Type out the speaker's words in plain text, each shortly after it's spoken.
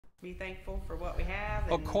Be thankful for what we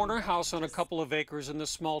have. A corner house on a couple of acres in the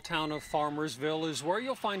small town of Farmersville is where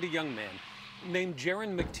you'll find a young man named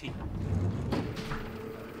Jenger McTee.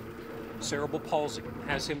 Cerebral palsy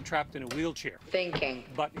has him trapped in a wheelchair. Thinking.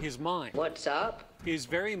 But his mind. What's up? Is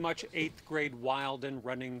very much 8th grade wild and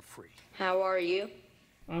running free. How are you?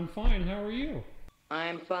 I'm fine. How are you?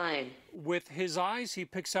 I'm fine. With his eyes, he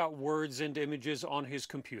picks out words and images on his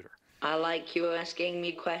computer. I like you asking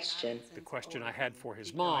me questions. The question I had for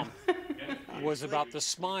his mom was about the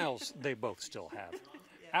smiles they both still have.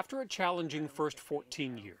 After a challenging first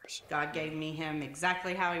 14 years. God gave me him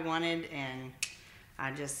exactly how he wanted, and I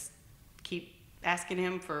just keep asking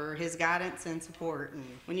him for his guidance and support. And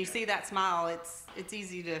when you see that smile, it's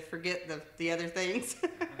easy to forget the other things.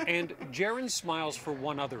 And Jenger smiles for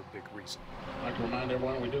one other big reason. I'd like to remind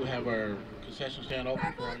everyone we do have our concession stand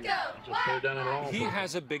open for you. Just put it down in the wall. He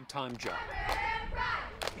has a big-time job.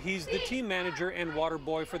 He's the team manager and water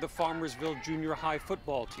boy for the Farmersville junior high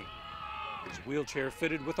football team. His wheelchair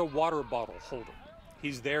fitted with a water bottle holder.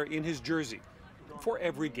 He's there in his jersey for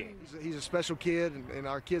every game. He's a special kid, and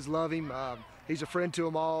our kids love him. He's a friend to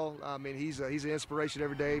them all. I mean, he's an inspiration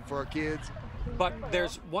every day for our kids. But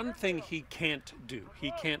there's one thing he can't do.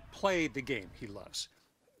 He can't play the game he loves.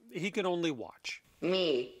 He can only watch.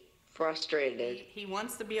 Me, frustrated. He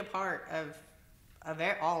wants to be a part of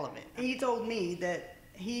all of it. He told me that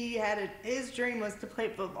he had his dream was to play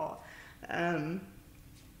football, and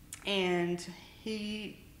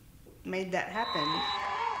he made that happen.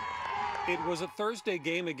 It was a Thursday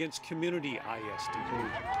game against Community ISD.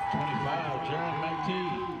 25, Jenger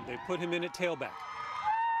McTee. They put him in at tailback,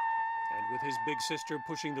 and with his big sister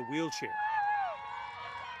pushing the wheelchair,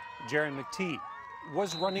 Jenger McTee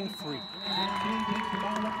was running free. I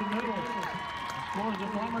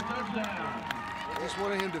just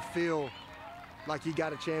wanted him to feel like he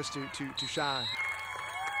got a chance to shine.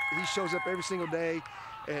 He shows up every single day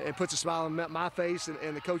and puts a smile on my face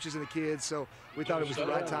and the coaches and the kids, so we thought it was the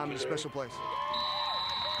right time and a special place.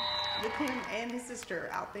 With him and his sister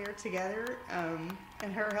out there together,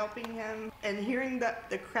 and her helping him, and hearing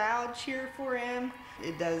the crowd cheer for him,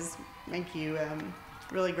 it does make you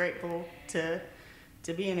really grateful to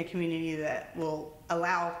be in a community that will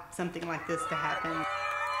allow something like this to happen.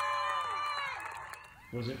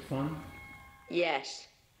 Was it fun? Yes,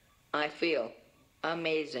 I feel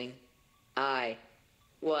amazing. I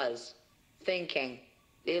was thinking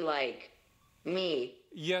they like me.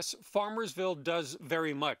 Yes, Farmersville does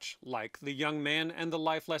very much like the young man and the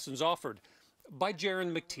life lessons offered by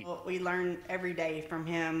Jenger McTee. Well, we learn every day from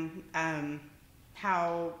him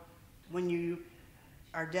how when you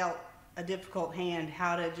are dealt a difficult hand,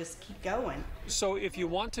 how to just keep going. So if you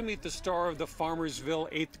want to meet the star of the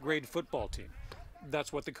Farmersville 8th grade football team,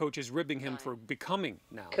 that's what the coach is ribbing him for becoming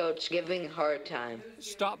now. Coach giving hard time.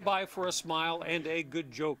 Stop by for a smile and a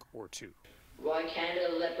good joke or two. Why can't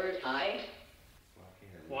a leopard hide?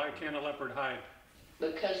 Why can't a leopard hide?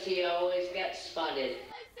 Because he always gets spotted.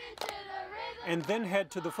 And then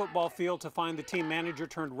head to the football field to find the team manager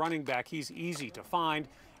turned running back. He's easy to find.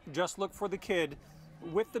 Just look for the kid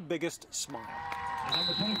with the biggest smile,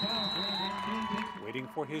 waiting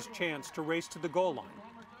for his chance to race to the goal line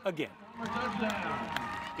again.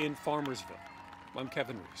 In Farmersville, I'm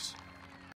Kevin Reese.